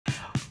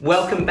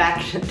Welcome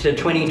back to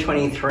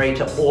 2023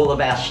 to all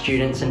of our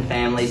students and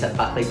families at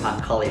Buckley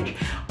Park College.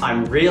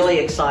 I'm really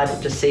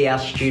excited to see our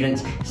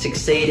students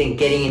succeed in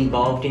getting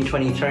involved in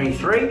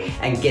 2023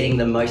 and getting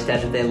the most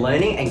out of their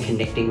learning and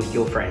connecting with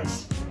your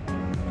friends.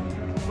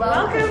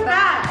 Welcome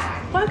back!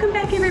 Welcome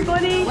back,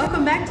 everybody.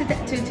 Welcome back to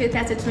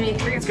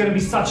 2023. It's going to be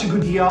such a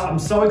good year. I'm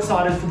so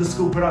excited for the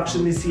school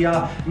production this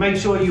year. Make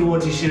sure you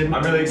audition.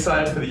 I'm really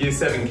excited for the Year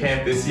 7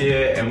 camp this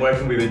year and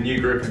working with a new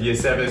group of Year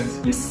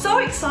 7s. I'm so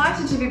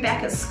excited to be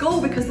back at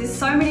school because there's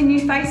so many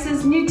new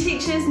faces, new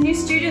teachers, new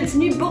students,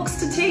 new books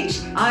to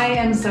teach. I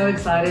am so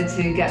excited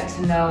to get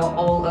to know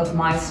all of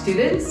my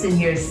students in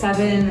Year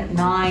 7,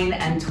 9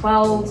 and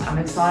 12. I'm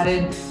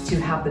excited to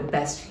have the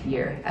best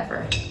year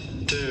ever.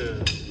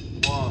 2,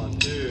 1,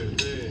 2,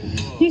 3.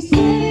 You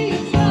say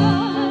it's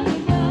hard,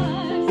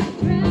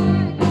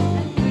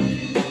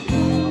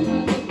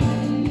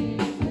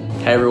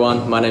 Hey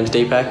everyone, my name's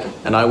Deepak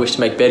and I wish to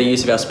make better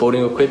use of our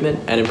sporting equipment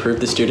and improve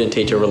the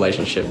student-teacher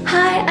relationship.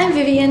 Hi, I'm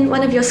Vivian,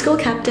 one of your school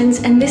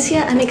captains, and this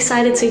year I'm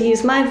excited to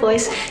use my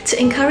voice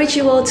to encourage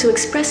you all to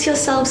express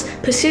yourselves,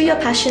 pursue your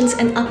passions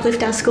and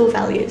uplift our school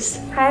values.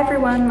 Hi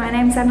everyone, my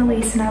name's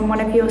Annalise and I'm one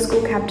of your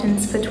school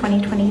captains for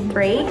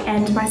 2023,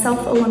 and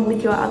myself along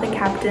with your other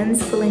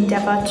captains will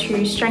endeavour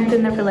to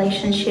strengthen the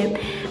relationship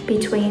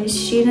between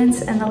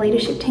students and the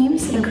leadership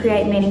teams and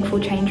create meaningful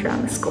change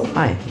around the school.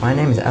 Hi, my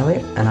name is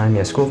Elliot and I'm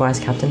your school vice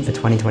captain for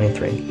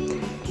 2023.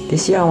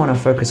 This year I want to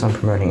focus on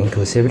promoting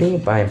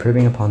inclusivity by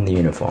improving upon the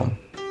uniform.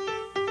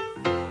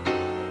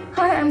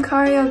 Hi, I'm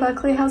Kari, your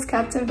Buckley House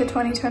captain for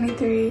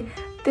 2023.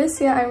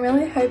 This year I'm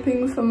really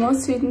hoping for more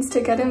students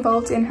to get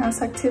involved in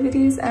house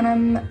activities, and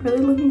I'm really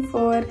looking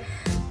forward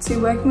to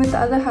working with the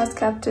other house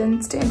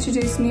captains to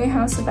introduce new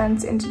house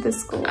events into the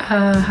school.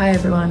 Hi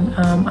everyone,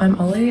 I'm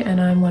Ollie and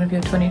I'm one of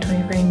your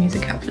 2023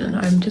 music captain.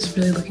 I'm just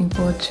really looking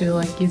forward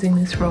to using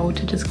this role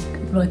to just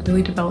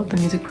really develop the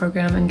music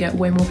program and get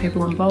way more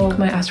people involved.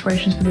 My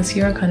aspirations for this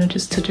year are kind of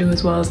just to do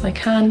as well as I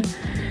can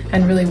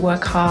and really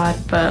work hard,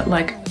 but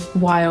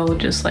while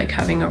just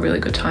having a really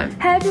good time.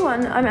 Hey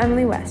everyone, I'm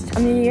Emily West.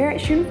 I'm the Year 8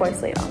 Student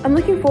Voice Leader. I'm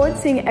looking forward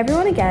to seeing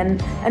everyone again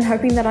and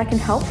hoping that I can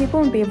help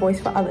people and be a voice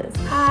for others.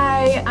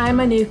 Hi, I'm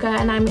Anuka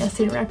and I'm a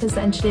student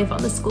representative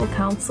on the school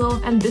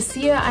council, and this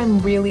year I'm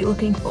really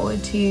looking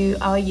forward to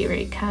our Year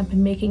 8 camp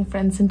and making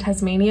friends in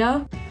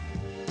Tasmania.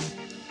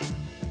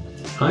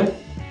 Hi,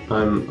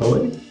 I'm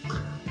Owen.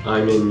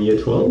 I'm in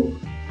Year 12.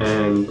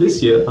 And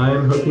this year I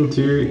am hoping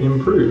to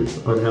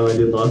improve on how I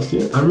did last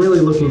year. I'm really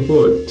looking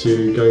forward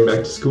to going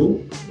back to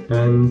school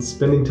and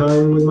spending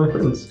time with my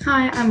friends.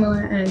 Hi, I'm Willa,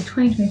 and in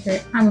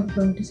 2023 I'm looking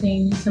forward to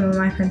seeing some of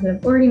my friends that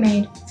I've already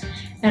made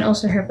and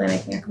also hopefully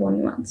making a couple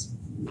new ones.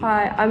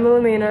 Hi, I'm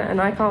Wilhelmina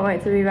and I can't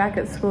wait to be back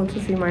at school to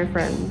see my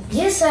friends.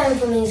 Year 7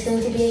 for me is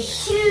going to be a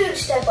huge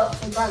step up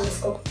from primary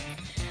school.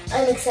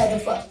 I'm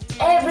excited for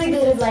every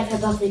bit of life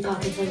at Buckley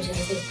Park in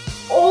 2023.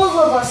 All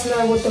of us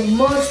know what the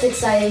most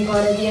exciting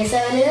part of Year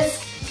 7 is.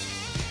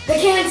 The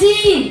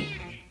canteen!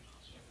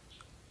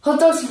 Hot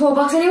dogs for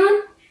 $4,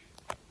 anyone?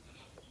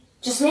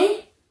 Just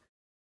me?